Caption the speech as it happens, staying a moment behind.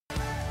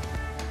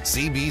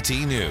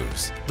CBT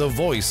News, the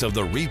voice of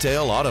the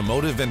retail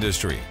automotive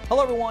industry.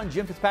 Hello everyone,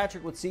 Jim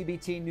Fitzpatrick with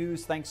CBT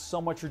News. Thanks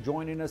so much for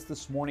joining us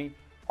this morning.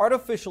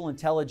 Artificial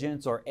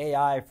intelligence, or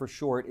AI for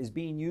short, is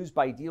being used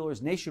by dealers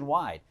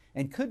nationwide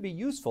and could be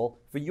useful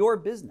for your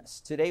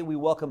business. Today we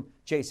welcome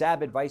Chase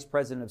Abbott, Vice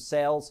President of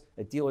Sales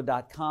at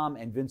Dealer.com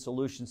and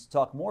VinSolutions, to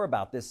talk more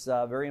about this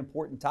very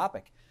important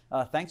topic.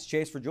 Thanks,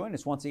 Chase, for joining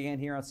us once again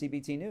here on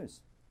CBT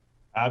News.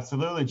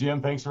 Absolutely,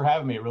 Jim. Thanks for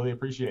having me. I really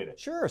appreciate it.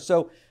 Sure.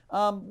 So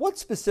what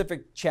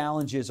specific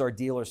challenges are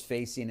dealers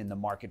facing in the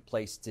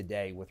marketplace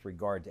today with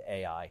regard to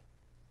AI?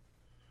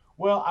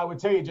 Well, I would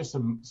tell you just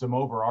some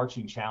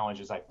overarching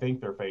challenges I think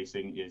they're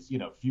facing is,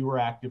 fewer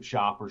active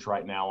shoppers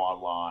right now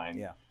online.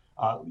 Yeah.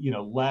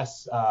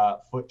 Less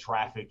foot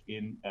traffic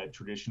in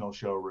traditional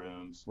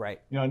showrooms.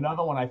 Right.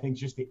 Another one, I think,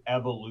 just the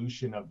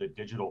evolution of the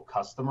digital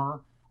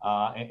customer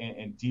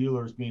and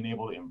dealers being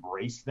able to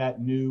embrace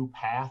that new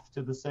path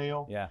to the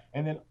sale. Yeah.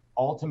 And then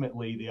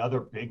ultimately, the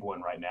other big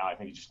one right now, I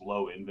think, is just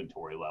low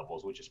inventory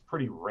levels, which is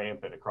pretty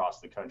rampant across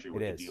the country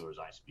with the dealers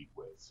I speak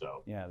with.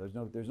 So yeah,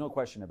 there's no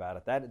question about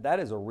it. That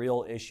is a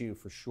real issue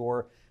for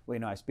sure.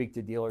 I speak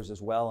to dealers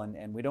as well,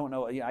 and we don't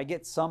know. I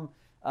get some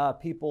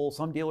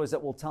some dealers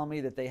that will tell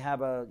me that they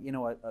have a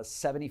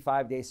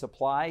 75-day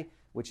supply,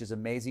 which is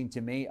amazing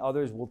to me.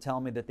 Others will tell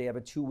me that they have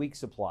a 2-week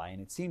supply,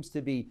 and it seems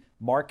to be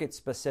market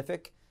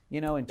specific,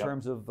 in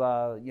terms of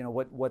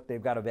what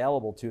they've got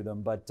available to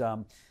them. But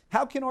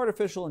how can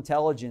artificial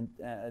intelligence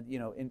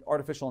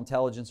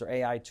or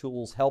AI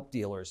tools help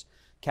dealers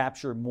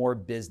capture more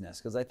business?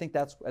 Because I think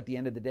that's at the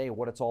end of the day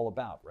what it's all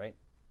about, right?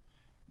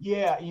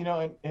 Yeah,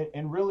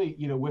 and really,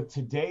 with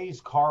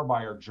today's car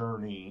buyer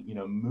journey,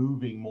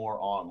 moving more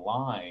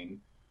online,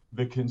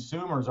 the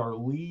consumers are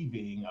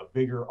leaving a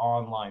bigger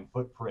online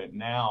footprint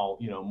now,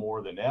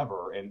 more than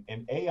ever. And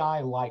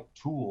AI-like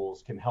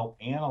tools can help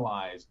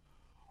analyze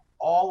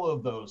all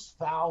of those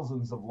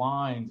thousands of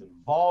lines and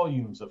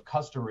volumes of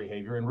customer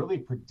behavior and really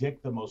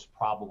predict the most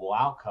probable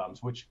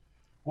outcomes, which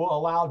will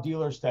allow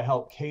dealers to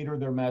help cater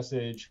their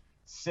message,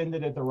 send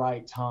it at the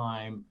right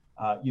time,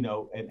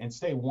 and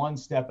stay one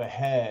step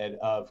ahead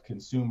of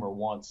consumer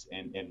wants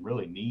and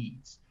really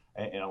needs,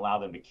 and allow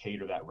them to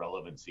cater that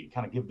relevancy,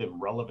 kind of give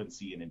them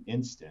relevancy in an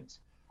instant,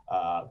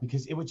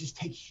 because it would just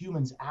take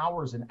humans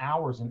hours and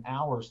hours and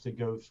hours to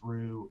go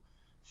through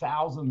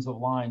thousands of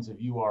lines of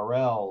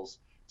URLs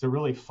to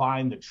really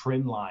find the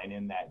trend line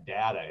in that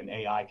data, and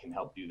AI can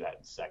help do that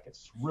in seconds.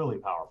 It's a really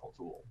powerful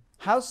tool.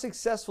 How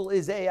successful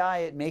is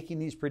AI at making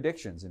these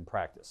predictions in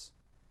practice?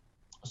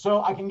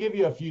 So I can give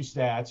you a few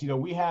stats.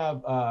 We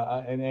have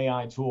an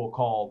AI tool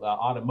called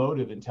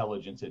Automotive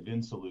Intelligence at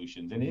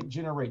VinSolutions, and it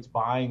generates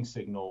buying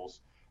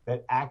signals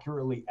that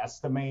accurately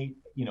estimate,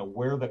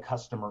 where the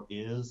customer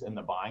is in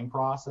the buying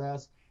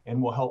process,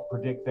 and will help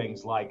predict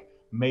things like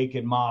make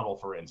and model,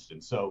 for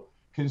instance. So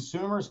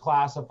consumers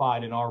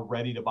classified in our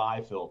ready to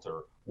buy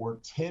filter were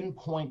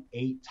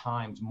 10.8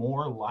 times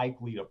more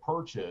likely to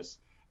purchase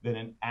than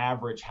an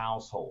average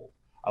household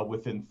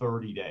within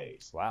 30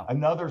 days. Wow.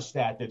 Another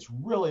stat that's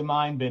really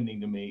mind-bending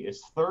to me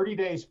is 30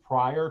 days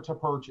prior to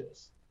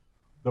purchase,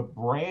 the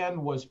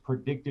brand was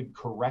predicted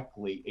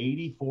correctly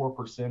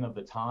 84% of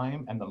the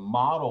time, and the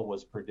model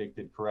was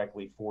predicted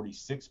correctly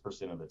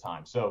 46% of the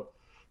time. So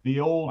the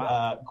old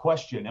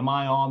question, am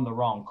I on the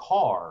wrong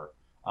car?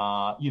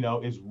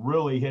 Is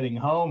really hitting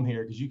home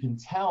here, because you can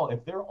tell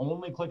if they're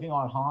only clicking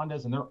on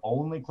Hondas and they're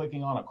only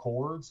clicking on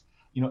Accords,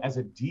 as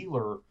a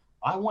dealer,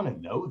 I want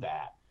to know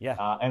that.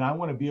 Yeah. And I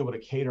want to be able to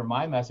cater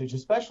my message,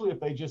 especially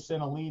if they just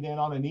send a lead in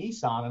on a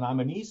Nissan and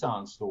I'm a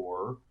Nissan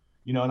store,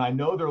 and I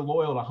know they're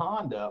loyal to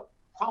Honda,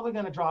 probably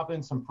going to drop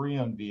in some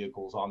pre-owned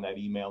vehicles on that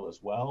email as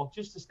well,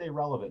 just to stay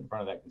relevant in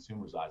front of that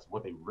consumer's eyes of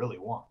what they really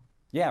want.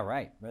 Yeah,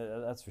 right.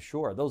 That's for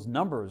sure. Those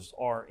numbers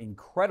are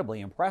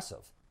incredibly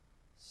impressive.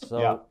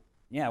 So,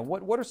 yeah,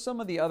 what are some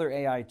of the other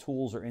AI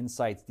tools or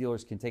insights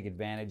dealers can take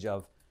advantage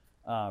of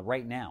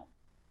right now?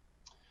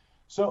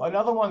 So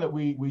another one that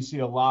we see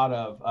a lot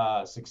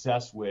of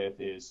success with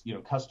is,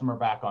 customer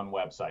back on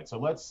website. So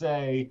let's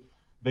say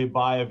they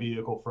buy a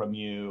vehicle from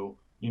you,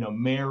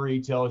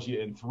 Mary tells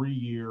you in 3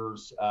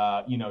 years,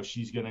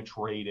 she's going to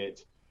trade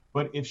it.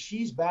 But if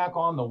she's back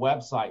on the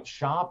website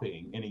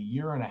shopping in a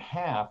year and a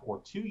half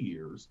or 2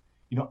 years,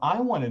 I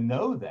want to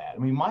know that. I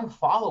mean, my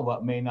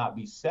follow-up may not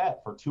be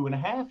set for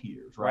 2.5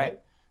 years, right?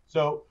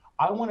 So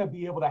I want to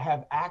be able to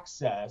have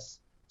access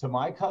to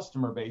my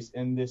customer base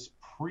in this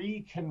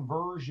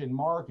pre-conversion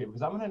market,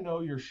 because I'm going to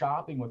know you're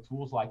shopping with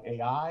tools like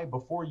AI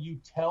before you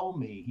tell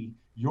me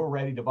you're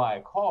ready to buy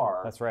a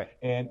car. That's right.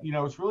 And,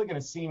 it's really going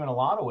to seem in a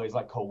lot of ways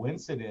like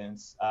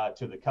coincidence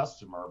to the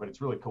customer, but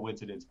it's really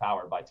coincidence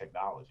powered by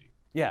technology.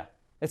 Yeah.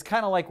 It's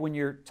kind of like when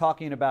you're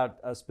talking about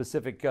a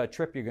specific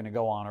trip you're going to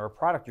go on or a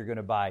product you're going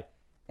to buy.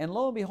 And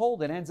lo and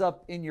behold, it ends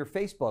up in your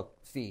Facebook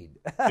feed.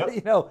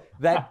 Yep.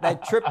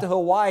 that trip to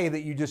Hawaii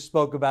that you just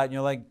spoke about, and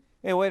you're like,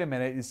 hey, wait a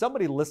minute, is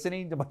somebody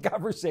listening to my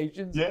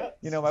conversations? Yeah.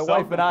 My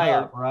wife and I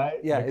are right.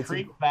 Yeah. The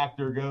creep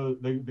factor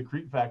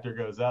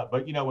goes up.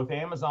 But with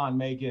Amazon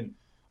making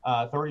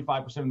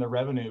 35% of their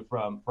revenue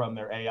from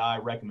their AI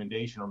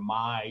recommendation,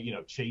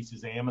 or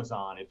Chase's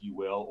Amazon, if you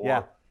will,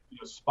 or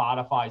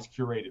Spotify's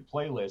curated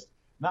playlist.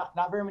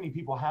 Not very many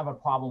people have a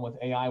problem with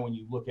AI when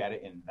you look at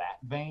it in that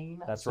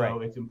vein. That's right.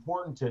 So it's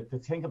important to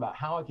think about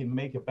how it can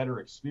make a better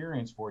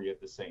experience for you at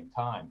the same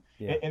time.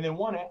 Yeah. And then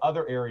one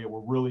other area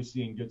we're really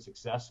seeing good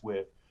success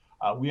with,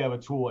 we have a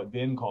tool at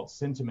VIN called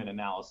Sentiment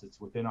Analysis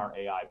within our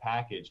AI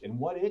package. And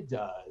what it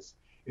does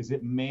is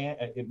it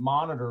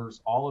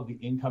monitors all of the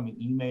incoming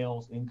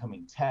emails,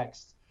 incoming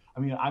texts.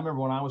 I mean, I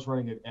remember when I was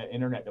running an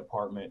internet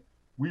department,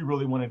 we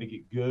really wanted to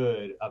get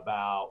good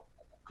about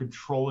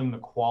controlling the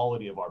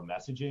quality of our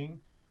messaging.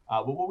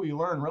 But what we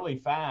learned really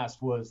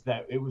fast was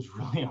that it was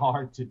really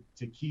hard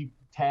to keep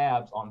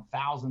tabs on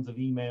thousands of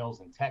emails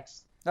and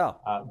texts it's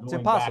going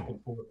impossible. back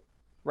and forth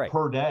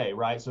per day,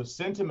 right? So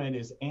Sentiment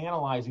is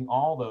analyzing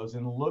all those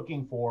and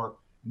looking for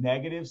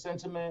negative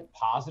sentiment,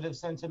 positive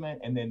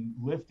sentiment, and then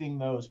lifting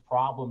those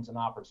problems and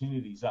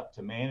opportunities up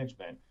to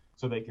management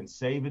so they can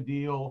save a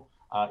deal,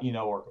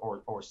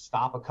 or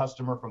stop a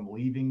customer from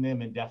leaving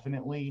them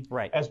indefinitely.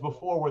 Right. As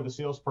before, where the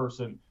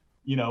salesperson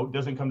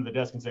doesn't come to the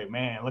desk and say,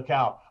 man, look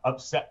how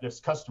upset this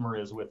customer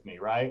is with me,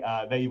 right?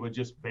 They would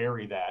just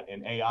bury that.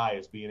 And AI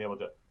is being able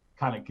to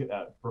kind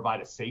of provide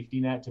a safety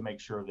net to make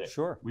sure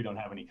that we don't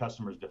have any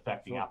customers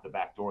defecting out the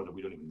back door that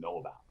we don't even know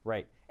about.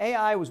 Right.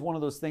 AI was one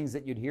of those things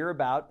that you'd hear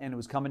about, and it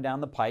was coming down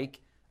the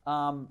pike.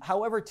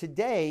 However,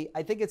 today,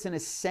 I think it's an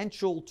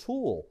essential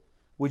tool.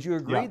 Would you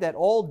agree that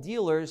all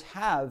dealers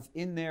have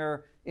in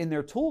their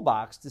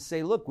toolbox to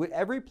say, look,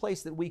 every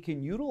place that we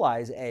can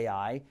utilize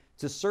AI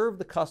to serve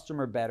the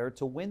customer better,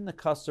 to win the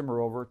customer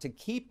over, to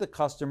keep the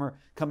customer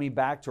coming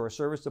back to our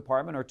service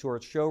department or to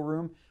our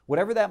showroom,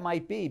 whatever that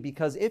might be,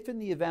 because if in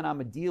the event I'm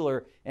a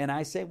dealer and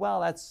I say, well,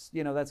 that's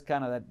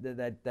kind of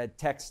that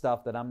tech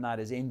stuff that I'm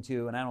not as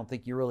into, and I don't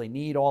think you really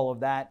need all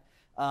of that,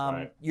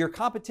 your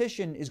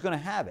competition is going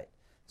to have it.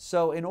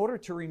 So in order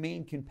to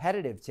remain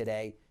competitive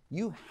today,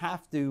 you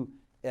have to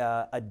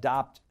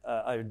adapt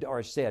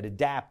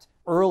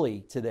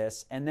early to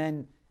this, and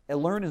then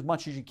learn as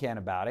much as you can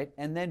about it,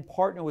 and then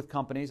partner with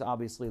companies,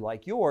 obviously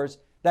like yours,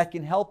 that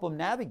can help them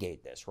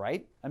navigate this,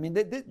 right? I mean,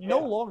 no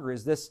longer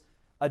is this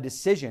a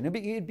decision.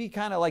 It'd be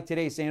kind of like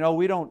today saying, oh,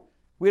 we don't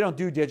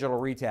do digital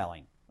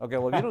retailing. Okay,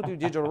 well, if you don't do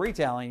digital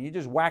retailing, you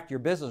just whack your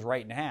business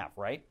right in half,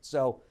 right?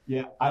 So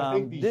I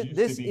think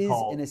this is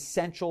an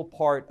essential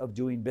part of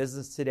doing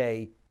business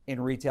today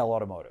in retail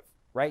automotive.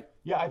 Right?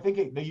 Yeah, I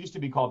think they used to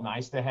be called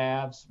nice to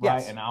haves, right?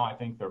 Yes. And now I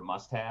think they're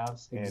must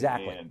haves.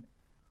 Exactly. And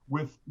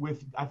with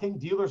I think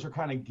dealers are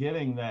kind of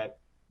getting that,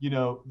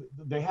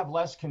 they have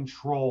less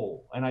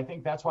control. And I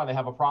think that's why they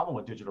have a problem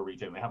with digital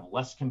retailing. They have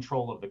less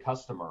control of the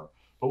customer.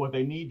 But what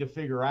they need to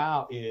figure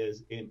out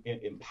is in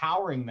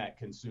empowering that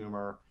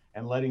consumer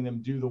and letting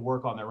them do the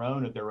work on their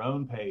own at their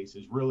own pace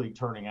is really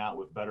turning out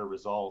with better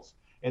results.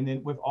 And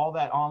then with all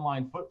that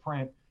online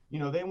footprint,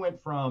 they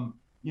went from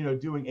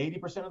doing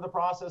 80% of the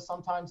process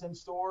sometimes in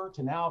store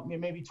to now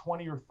maybe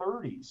 20 or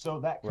 30. So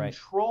that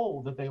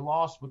control that they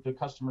lost with the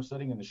customer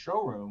sitting in the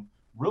showroom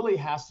really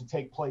has to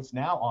take place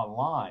now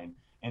online.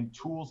 And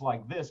tools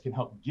like this can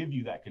help give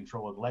you that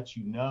control and let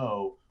you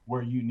know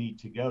where you need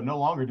to go. No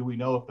longer do we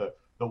know if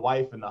the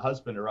wife and the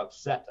husband are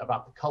upset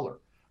about the color.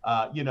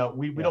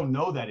 We don't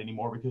know that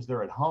anymore because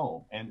they're at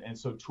home. And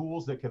so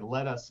tools that could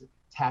let us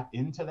tap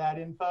into that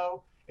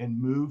info and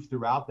move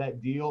throughout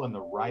that deal in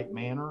the right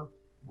manner,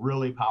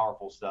 really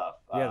powerful stuff.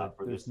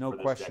 There's no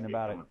question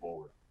about it.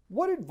 Forward.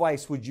 What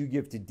advice would you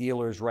give to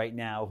dealers right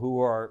now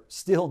who are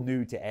still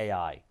new to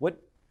AI? What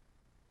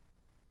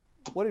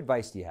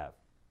advice do you have?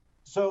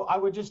 So I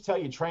would just tell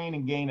you, train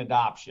and gain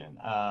adoption.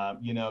 I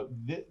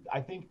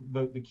think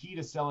the key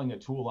to selling a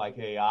tool like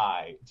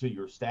AI to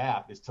your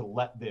staff is to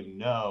let them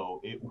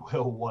know it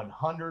will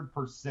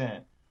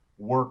 100%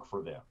 work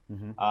for them.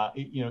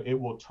 Mm-hmm. It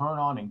will turn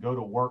on and go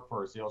to work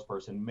for a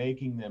salesperson,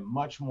 making them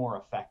much more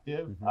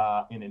effective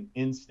in an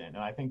instant.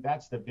 And I think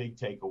that's the big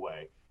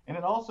takeaway. And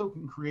it also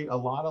can create a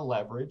lot of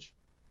leverage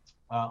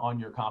on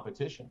your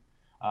competition,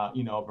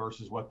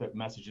 versus what the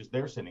messages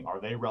they're sending.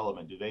 Are they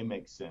relevant? Do they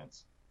make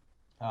sense?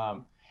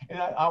 And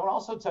I would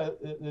also tell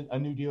a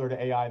new dealer to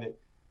AI that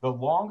the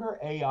longer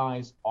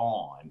AI's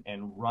on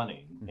and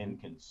running and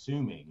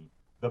consuming,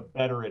 the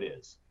better it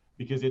is.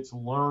 Because it's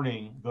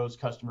learning those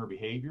customer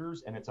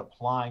behaviors and it's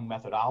applying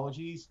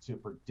methodologies to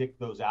predict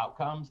those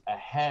outcomes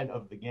ahead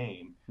of the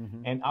game.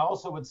 Mm-hmm. And I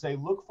also would say,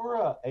 look for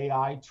an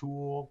AI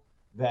tool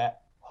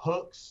that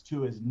hooks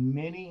to as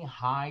many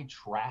high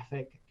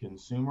traffic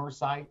consumer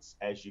sites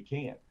as you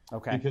can.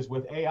 Okay. Because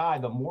with AI,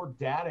 the more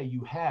data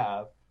you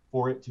have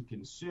for it to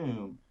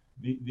consume,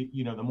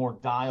 the more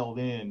dialed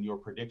in your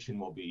prediction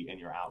will be and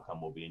your outcome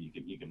will be, and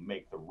you can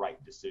make the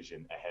right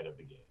decision ahead of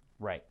the game.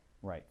 Right,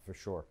 for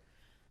sure.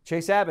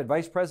 Chase Abbott,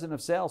 Vice President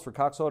of Sales for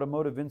Cox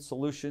Automotive VIN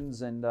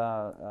Solutions, and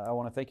I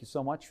want to thank you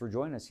so much for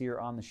joining us here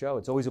on the show.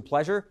 It's always a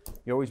pleasure.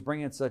 You're always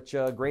bringing such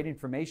great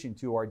information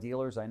to our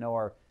dealers. I know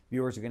our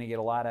viewers are going to get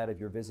a lot out of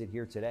your visit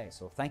here today,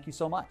 so thank you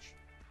so much.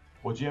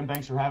 Well, Jim,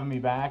 thanks for having me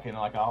back. And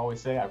like I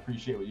always say, I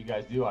appreciate what you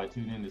guys do. I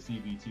tune into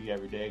CVT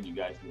every day, and you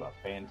guys do a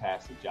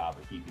fantastic job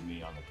of keeping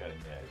me on the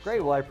cutting edge.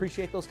 Great. Well, I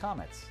appreciate those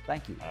comments.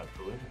 Thank you.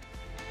 Absolutely.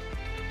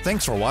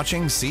 Thanks for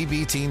watching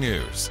CVT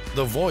News,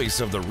 the voice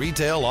of the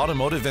retail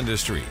automotive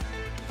industry.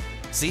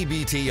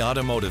 CVT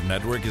Automotive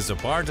Network is a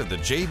part of the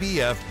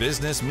JBF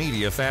Business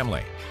Media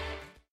family.